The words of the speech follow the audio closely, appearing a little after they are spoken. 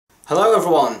Hello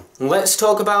everyone, let's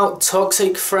talk about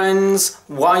toxic friends,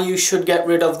 why you should get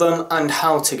rid of them and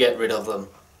how to get rid of them.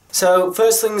 So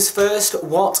first things first,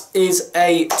 what is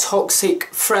a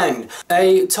toxic friend?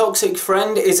 A toxic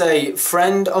friend is a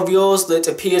friend of yours that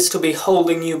appears to be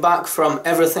holding you back from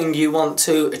everything you want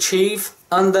to achieve.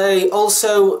 And they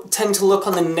also tend to look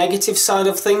on the negative side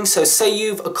of things. So say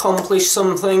you've accomplished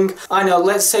something. I know,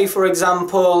 let's say for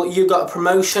example, you got a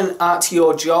promotion at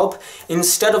your job.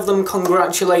 Instead of them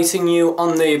congratulating you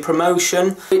on the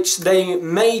promotion, which they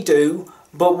may do,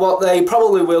 but what they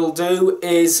probably will do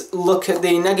is look at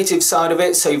the negative side of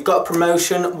it. So you've got a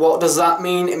promotion, what does that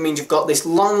mean? It means you've got this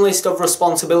long list of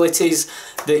responsibilities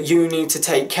that you need to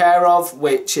take care of,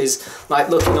 which is like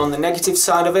looking on the negative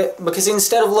side of it. Because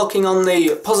instead of looking on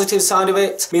the positive side of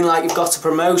it, mean like you've got a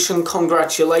promotion,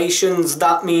 congratulations,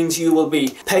 that means you will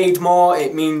be paid more,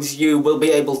 it means you will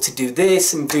be able to do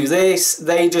this and do this.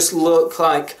 They just look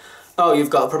like, oh,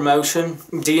 you've got a promotion.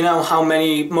 Do you know how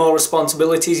many more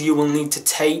responsibilities you will need to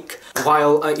take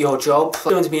while at your job? It's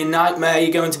going to be a nightmare,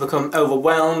 you're going to become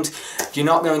overwhelmed, you're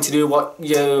not going to do what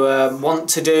you want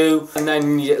to do, and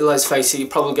then, let's face it, you're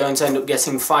probably going to end up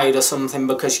getting fired or something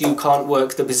because you can't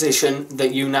work the position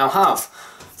that you now have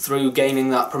through gaining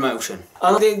that promotion.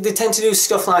 And they tend to do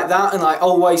stuff like that and like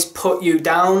always put you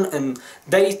down, and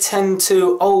they tend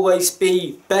to always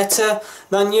be better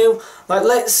than you. Like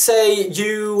let's say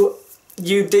you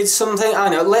did something, I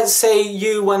know, let's say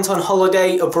you went on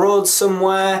holiday abroad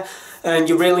somewhere and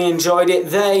you really enjoyed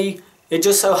it. It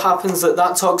just so happens that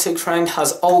that toxic friend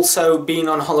has also been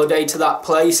on holiday to that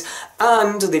place,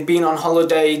 and they've been on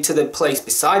holiday to the place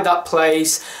beside that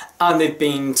place, and they've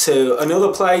been to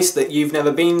another place that you've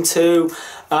never been to,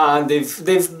 and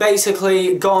they've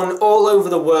basically gone all over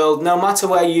the world. No matter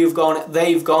where you've gone,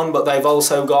 they've gone, but they've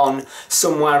also gone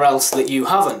somewhere else that you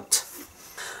haven't.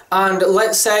 And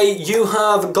let's say you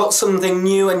have got something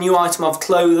new, a new item of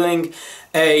clothing,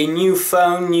 a new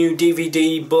phone, new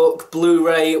DVD, book,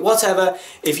 Blu-ray, whatever.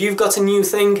 If you've got a new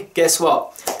thing, guess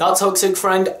what? That toxic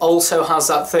friend also has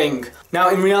that thing. Now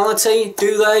in reality,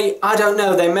 do they? I don't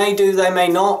know. They may do, they may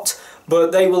not,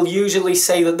 but they will usually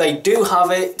say that they do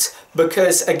have it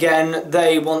because, again,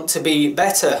 they want to be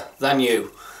better than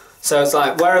you. So it's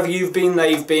like, wherever you've been,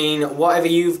 they've been, whatever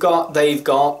you've got, they've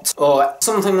got, or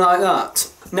something like that.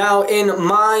 Now, in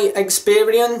my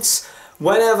experience,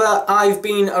 whenever I've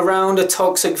been around a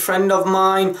toxic friend of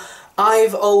mine,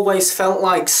 I've always felt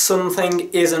like something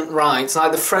isn't right. It's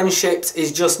like the friendship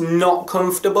is just not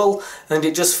comfortable, and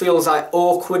it just feels like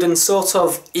awkward and sort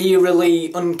of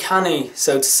eerily uncanny,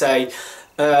 so to say.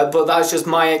 But that's just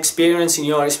my experience, and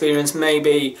your experience may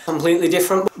be completely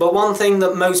different. But one thing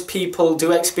that most people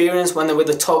do experience when they're with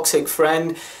a toxic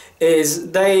friend is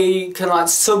they can like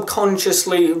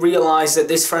subconsciously realise that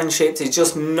this friendship is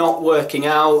just not working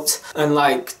out, and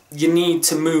like you need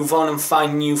to move on and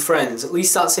find new friends. At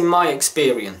least that's in my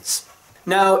experience.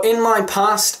 Now, in my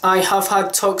past, I have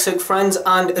had toxic friends,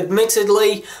 and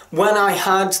admittedly, when I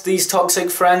had these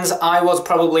toxic friends, I was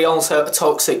probably also a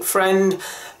toxic friend,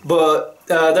 but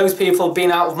those people have been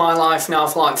out of my life now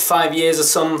for like 5 years or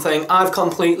something. I've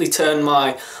completely turned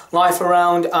my life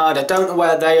around, and I don't know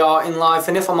where they are in life,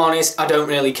 and if I'm honest, I don't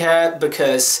really care,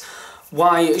 because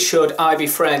why should I be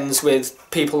friends with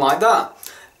people like that?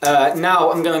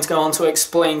 Now I'm going to go on to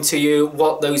explain to you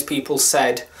what those people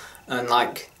said and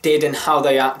like did and how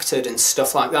they acted and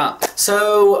stuff like that.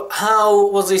 So how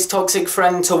was this toxic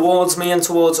friend towards me and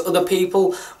towards other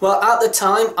people? Well, at the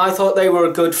time I thought they were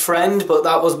a good friend, but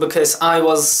that was because I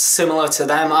was similar to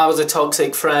them. I was a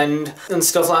toxic friend and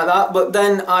stuff like that. But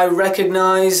then I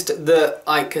recognised that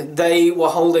like they were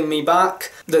holding me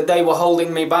back,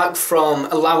 from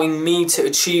allowing me to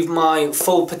achieve my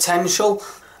full potential.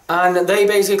 And they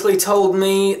basically told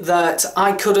me that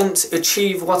I couldn't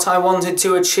achieve what I wanted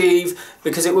to achieve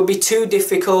because it would be too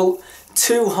difficult,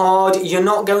 too hard, you're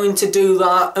not going to do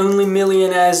that, only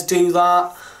millionaires do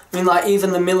that. I mean, like,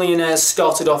 even the millionaires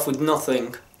started off with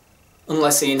nothing,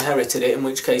 unless they inherited it, in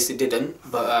which case they didn't.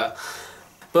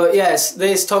 But yes,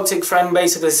 this toxic friend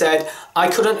basically said I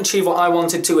couldn't achieve what I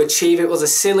wanted to achieve. It was a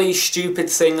silly, stupid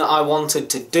thing that I wanted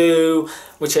to do,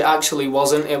 which it actually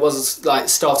wasn't. It was like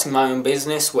starting my own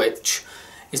business, which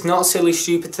is not a silly,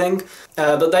 stupid thing.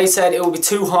 But they said it will be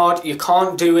too hard, you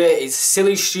can't do it, it's a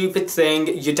silly, stupid thing,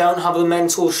 you don't have the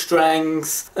mental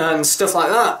strength, and stuff like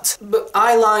that. But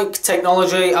I like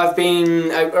technology. I've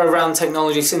been around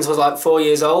technology since I was like 4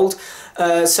 years old.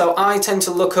 So I tend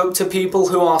to look up to people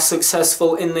who are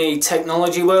successful in the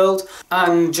technology world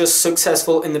and just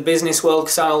successful in the business world,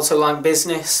 because I also like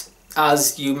business.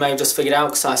 as you may have just figured out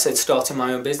because I said starting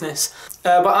my own business.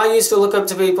 But I used to look up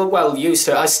to people, well,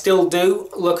 I still do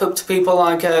look up to people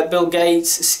like Bill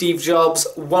Gates, Steve Jobs,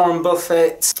 Warren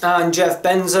Buffett and Jeff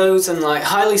Bezos, and like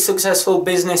highly successful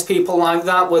business people like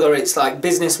that, whether it's like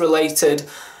business related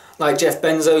like Jeff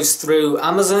Bezos through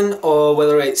Amazon, or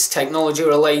whether it's technology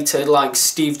related like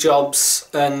Steve Jobs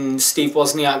and Steve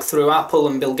Wozniak through Apple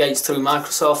and Bill Gates through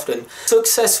Microsoft, and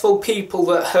successful people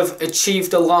that have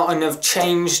achieved a lot and have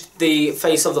changed the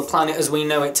face of the planet as we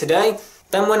know it today.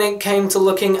 Then when it came to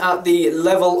looking at the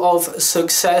level of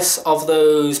success of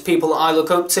those people that I look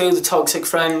up to, the toxic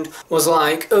friend was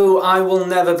like, oh, I will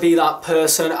never be that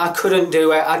person, I couldn't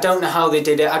do it, I don't know how they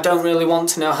did it, I don't really want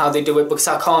to know how they do it because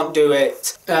I can't do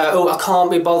it, oh, I can't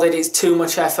be bothered, it's too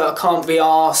much effort, I can't be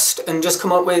arsed, and just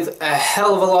come up with a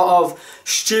hell of a lot of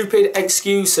stupid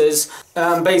excuses.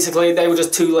 Basically they were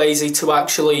just too lazy to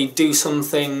actually do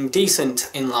something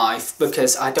decent in life,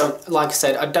 because like I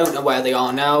said, I don't know where they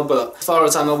are now, but as far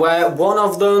as I'm aware, one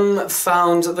of them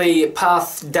found the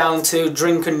path down to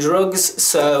drink and drugs,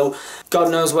 so God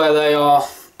knows where they are,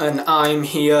 and I'm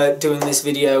here doing this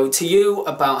video to you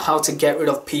about how to get rid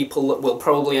of people that will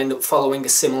probably end up following a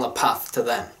similar path to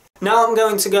them. Now I'm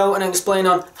going to go and explain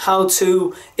on how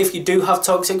to, if you do have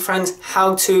toxic friends,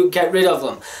 how to get rid of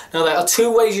them. Now there are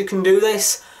two ways you can do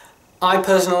this. I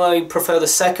personally prefer the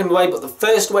second way, but the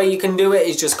first way you can do it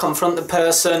is just confront the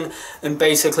person and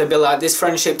basically be like, this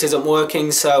friendship isn't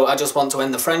working, so I just want to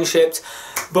end the friendship.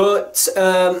 But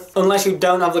unless you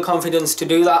don't have the confidence to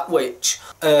do that, which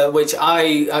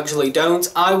I actually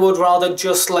don't, I would rather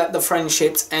just let the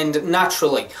friendship end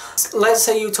naturally. Let's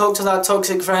say you talk to that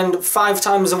toxic friend 5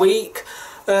 times a week.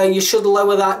 You should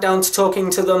lower that down to talking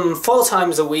to them 4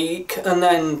 times a week, and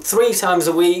then 3 times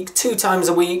a week, 2 times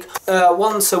a week,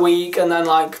 once a week, and then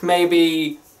like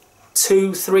maybe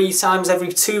 2-3 times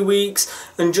every 2 weeks,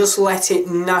 and just let it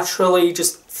naturally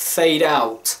just fade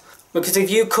out. Because if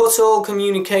you cut all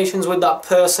communications with that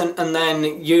person and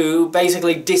then you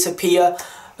basically disappear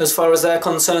as far as they're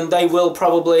concerned, they will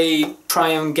probably try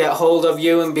and get hold of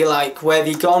you and be like, where have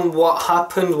you gone, what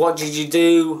happened, what did you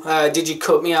do, did you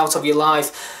cut me out of your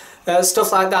life,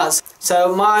 stuff like that.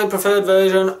 So my preferred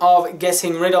version of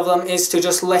getting rid of them is to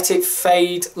just let it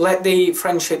fade, let the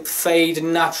friendship fade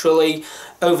naturally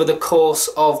over the course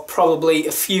of probably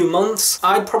a few months.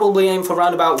 I'd probably aim for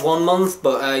around about 1 month,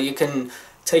 but you can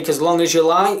take as long as you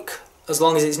like, as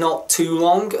long as it's not too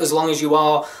long, as long as you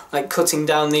are like cutting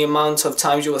down the amount of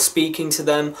times you are speaking to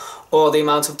them or the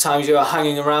amount of times you are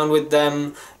hanging around with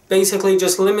them. Basically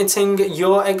just limiting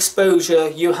your exposure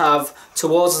you have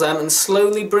towards them and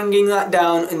slowly bringing that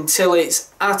down until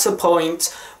it's at a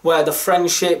point where the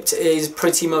friendship is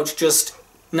pretty much just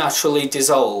naturally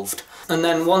dissolved. And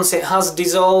then once it has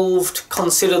dissolved,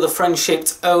 consider the friendship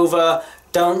over.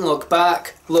 Don't look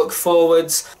back, look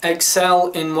forwards,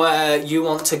 excel in where you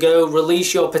want to go,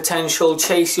 release your potential,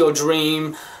 chase your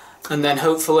dream, and then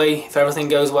hopefully, if everything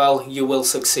goes well, you will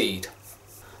succeed.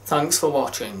 Thanks for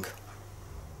watching.